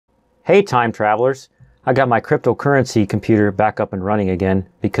Hey time travelers, I got my cryptocurrency computer back up and running again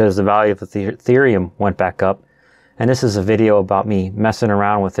because the value of the Ethereum went back up. And this is a video about me messing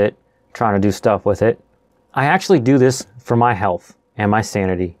around with it, trying to do stuff with it. I actually do this for my health and my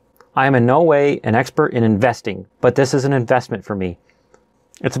sanity. I am in no way an expert in investing, but this is an investment for me.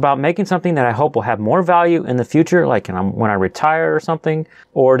 It's about making something that I hope will have more value in the future, like when I retire or something,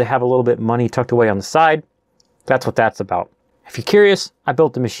 or to have a little bit of money tucked away on the side. That's what that's about. If you're curious, I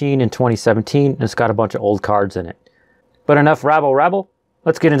built the machine in 2017 and it's got a bunch of old cards in it. But enough rabble,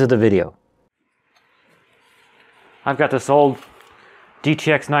 let's get into the video. I've got this old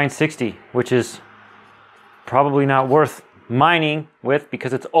GTX 960, which is probably not worth mining with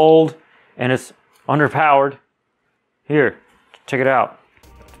because it's old and it's underpowered. Here, check it out.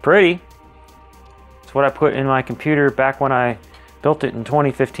 It's pretty. It's what I put in my computer back when I built it in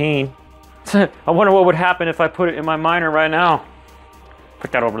 2015. I wonder what would happen if I put it in my miner right now.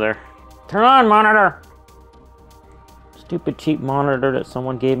 Put that over there. Turn on, monitor! Stupid cheap monitor that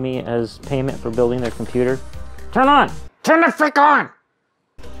someone gave me as payment for building their computer. Turn on! Turn the frick on!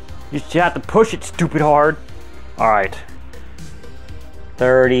 You just have to push it stupid hard. Alright.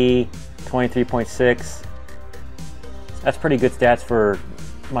 30, 23.6. That's pretty good stats for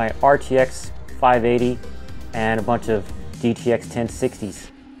my RTX 580 and a bunch of GTX 1060s.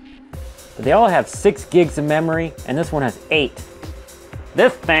 But they all have 6 gigs of memory, and this one has 8.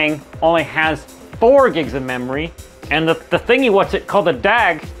 This thing only has 4 gigs of memory, and the thingy, what's it called, the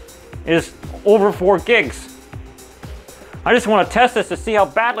DAG, is over 4 gigs. I just want to test this to see how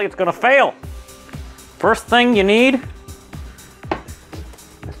badly it's going to fail. First thing you need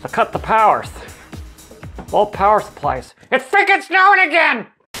is to cut the powers. All power supplies. It's freaking snowing again!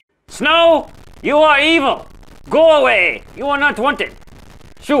 Snow, you are evil. Go away. You are not wanted.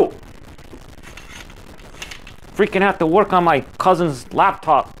 Shoo. Freaking have to work on my cousin's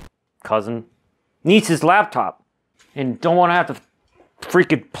laptop. Niece's laptop. And don't want to have to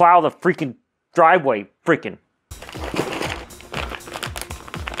freaking plow the freaking driveway. Freaking.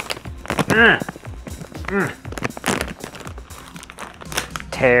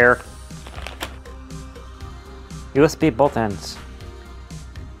 Tear. USB both ends.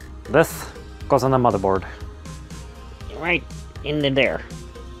 This goes on the motherboard. Right into there.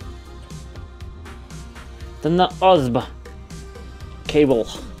 Then the USB cable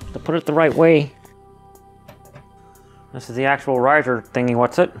to put it the right way. This is the actual riser thingy,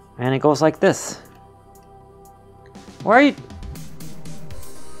 what's it? And it goes like this. Why are you...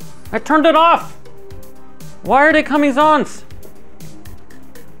 I turned it off! Why are they coming on?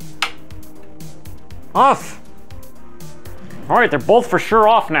 Off! Alright, they're both for sure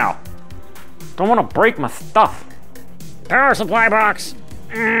off now. Don't want to break my stuff. Power supply box!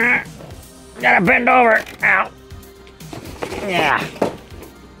 Gotta bend over. Ow. Yeah.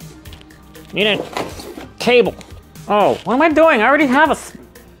 Need a cable. Oh, what am I doing? I already have a...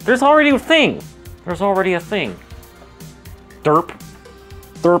 There's already a thing. There's already a thing. Derp.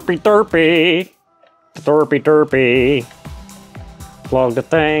 Derpy derpy. Derpy derpy. Plug the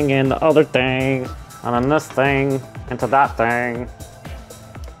thing in the other thing. And then this thing into that thing.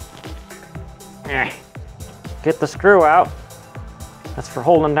 Get the screw out. That's for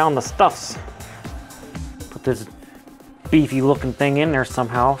holding down the stuffs. Put this beefy looking thing in there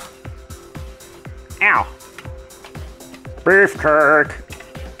somehow. Ow! Beefcake!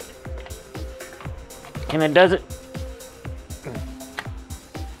 And it does it.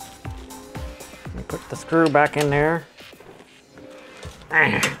 Put the screw back in there.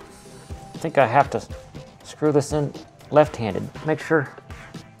 I think I have to screw this in left-handed. Make sure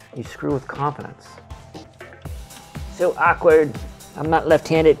you screw with confidence. So awkward. I'm not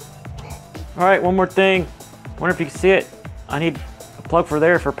left-handed. All right, one more thing. Wonder if you can see it. I need a plug for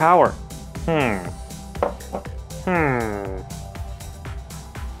there for power.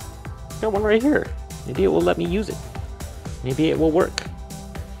 Got one right here. Maybe it will let me use it. Maybe it will work.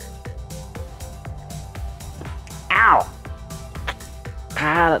 Ow!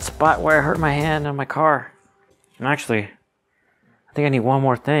 Ah, that spot where I hurt my hand on my car. And actually, I think I need one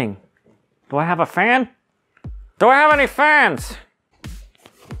more thing. Do I have a fan? Do I have any fans?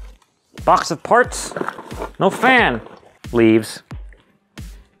 Box of parts? No fan. Leaves.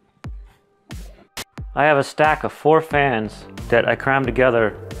 I have a stack of 4 fans that I crammed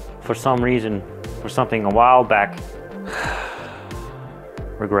together for some reason, for something a while back.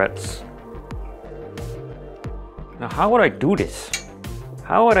 Regrets. Now how would I do this?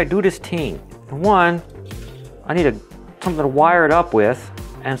 How would I do this thing? For one, I need something to wire it up with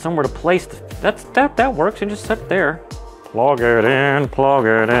and somewhere to place that works, and just sit there. Plug it in, plug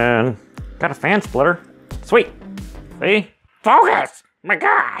it in. Got a fan splitter. Sweet. See? Focus! My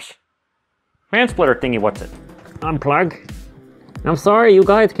gosh! fan splitter thingy, what's it? Unplug. I'm sorry, you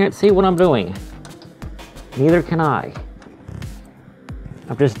guys can't see what I'm doing. Neither can I.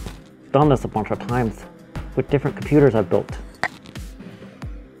 I've just done this a bunch of times with different computers I've built.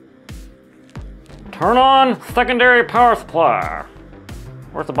 Turn on secondary power supply.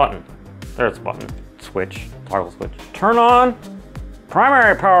 Where's the button? There's the button. Switch, toggle switch. Turn on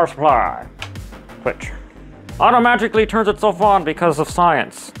primary power supply. Switch. Automatically turns itself on because of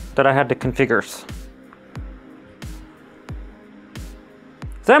science that I had to configure. Is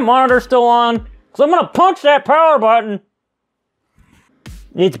that monitor still on? Because I'm gonna punch that power button.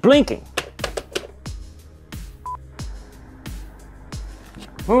 It's blinking.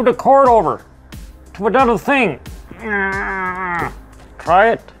 Move the cord over to another thing.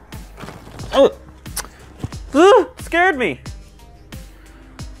 Try it. Scared me.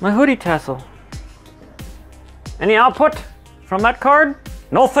 My hoodie tassel. Any output from that card?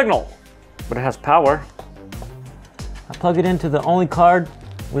 No signal, but it has power. I plug it into the only card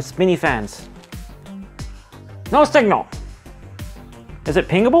with spinny fans. No signal. Is it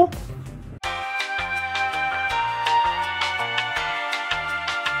pingable?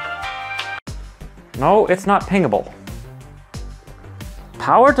 No, it's not pingable.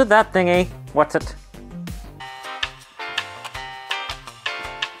 Power to that thingy. What's it?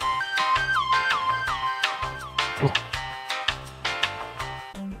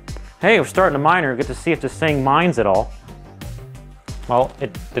 Hey, we're starting a miner. Get to see if this thing mines at all. Well,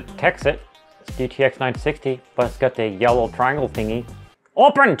 it detects it. It's GTX 960, but it's got the yellow triangle thingy.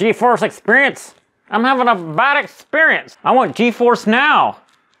 Open GeForce Experience. I'm having a bad experience. I want GeForce now.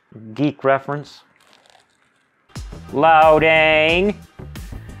 Geek reference. Loading.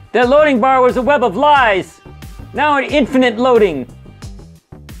 The loading bar was a web of lies. Now an infinite loading.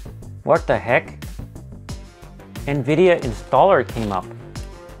 What the heck? NVIDIA installer came up.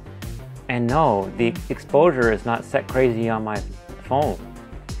 And no, the exposure is not set crazy on my phone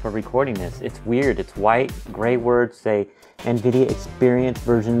for recording this. It's weird. It's white, gray words say NVIDIA Experience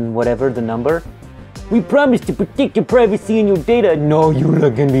version whatever the number. We promise to protect your privacy and your data. No, you're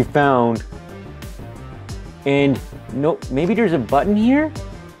not gonna be found. And no, maybe there's a button here?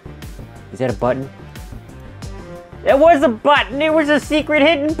 Is that a button? It was a button. It was a secret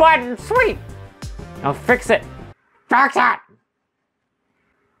hidden button. Sweet. I'll fix it. Fix it.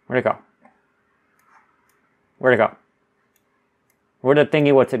 Where'd it go? Where'd it go? Where'd the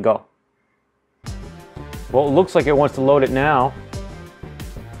thingy, what's it go? Well, it looks like it wants to load it now.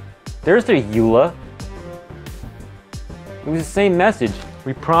 There's the EULA. It was the same message.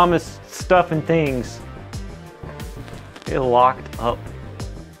 We promise stuff and things. It locked up.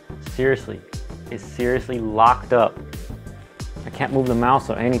 Seriously. It's seriously locked up. I can't move the mouse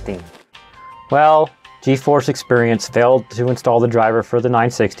or anything. Well, GeForce Experience failed to install the driver for the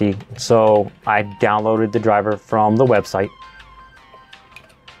 960, so I downloaded the driver from the website.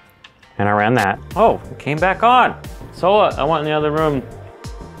 And I ran that. Oh, it came back on. So I went in the other room.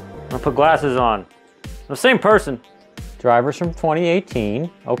 I put glasses on. The same person. Drivers from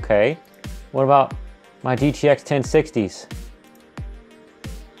 2018. Okay. What about my GTX 1060s?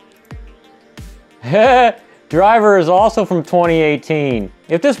 Driver is also from 2018.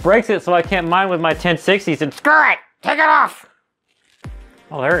 If this breaks it so I can't mine with my 1060s, then screw it! Take it off!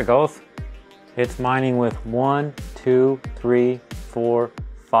 Oh, there it goes. It's mining with 1, 2, 3, 4,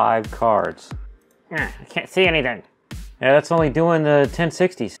 5 cards. I can't see anything. Yeah, that's only doing the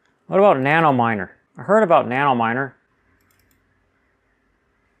 1060s. What about Nanominer? I heard about Nanominer.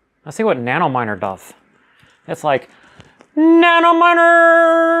 Let's see what Nanominer does. It's like, Nanominer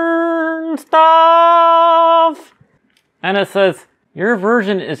stuff! And it says, your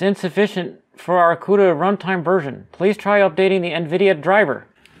version is insufficient for our CUDA runtime version. Please try updating the NVIDIA driver.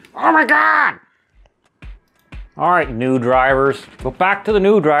 Oh my God! All right, new drivers. Go back to the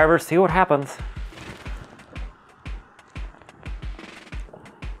new drivers, see what happens.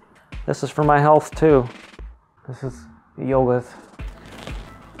 This is for my health too. This is yoga's.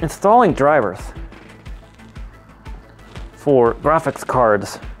 Installing drivers for graphics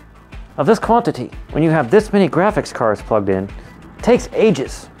cards of this quantity, when you have this many graphics cards plugged in, takes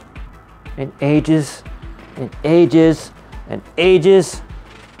ages and ages and ages and ages.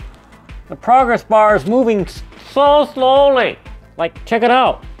 The progress bar is moving so slowly. Like, check it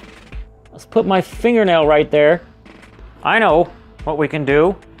out. Let's put my fingernail right there. I know what we can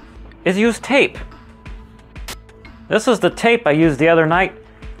do is use tape. This is the tape I used the other night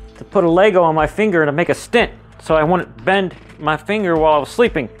to put a Lego on my finger to make a stent so I wouldn't bend my finger while I was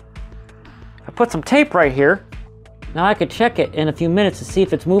sleeping. I put some tape right here. Now I could check it in a few minutes to see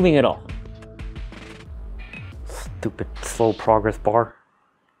if it's moving at all. Stupid slow progress bar.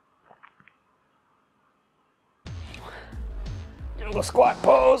 Do the squat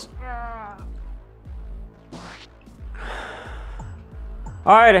pose.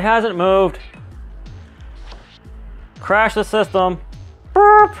 All right, it hasn't moved. Crash the system.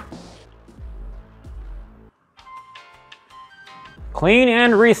 Burp. Clean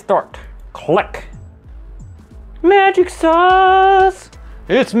and restart. Click. Magic sauce.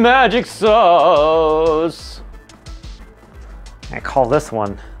 It's magic sauce. I call this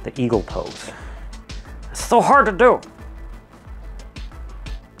one the eagle pose. It's so hard to do.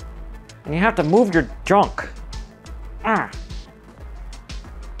 And you have to move your junk.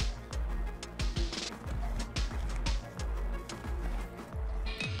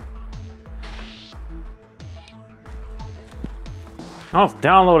 I was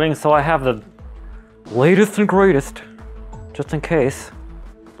downloading, so I have the latest and greatest, just in case.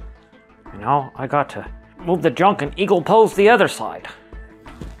 And now I got to move the junk and eagle pose the other side.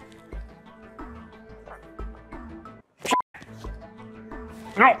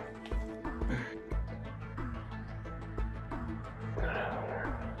 No.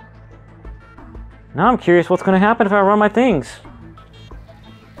 Now I'm curious what's going to happen if I run my things.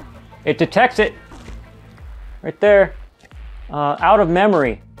 It detects it right there. Out of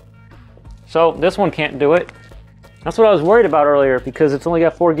memory. So this one can't do it. That's what I was worried about earlier because it's only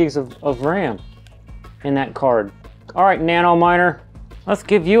got 4 gigs of RAM in that card. All right, Nano Miner, let's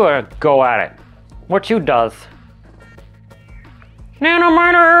give you a go at it. What you does? Nano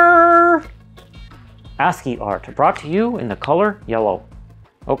Miner! ASCII art brought to you in the color yellow.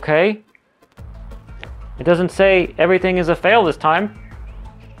 Okay. It doesn't say everything is a fail this time.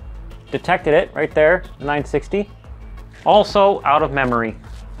 Detected it right there, 960. Also out of memory.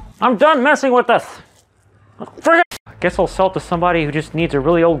 I'm done messing with this. Forget. I guess I'll sell it to somebody who just needs a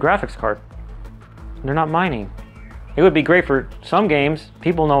really old graphics card. They're not mining. It would be great for some games.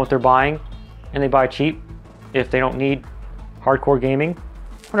 People know what they're buying and they buy cheap if they don't need hardcore gaming.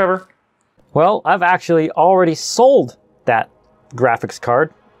 Whatever. Well, I've actually already sold that graphics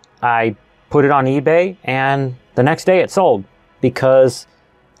card. I put it on eBay and the next day it sold because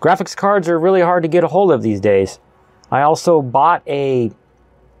graphics cards are really hard to get a hold of these days. I also bought a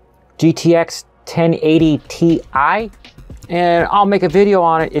GTX 1080 Ti, and I'll make a video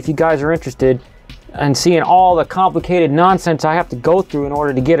on it if you guys are interested in seeing all the complicated nonsense I have to go through in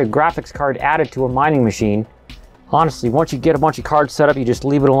order to get a graphics card added to a mining machine. Honestly, once you get a bunch of cards set up, you just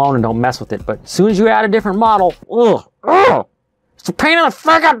leave it alone and don't mess with it. But as soon as you add a different model, it's a pain in the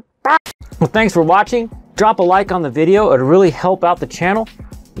friggin' butt. Well, thanks for watching. Drop a like on the video. It'll really help out the channel.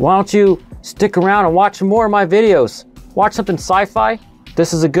 Why don't you stick around and watch some more of my videos. Watch something sci-fi.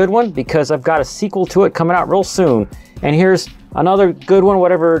 This is a good one because I've got a sequel to it coming out real soon. And here's another good one,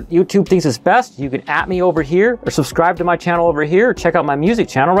 whatever YouTube thinks is best. You can @ me over here or subscribe to my channel over here or check out my music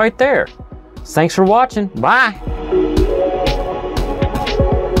channel right there. Thanks for watching. Bye.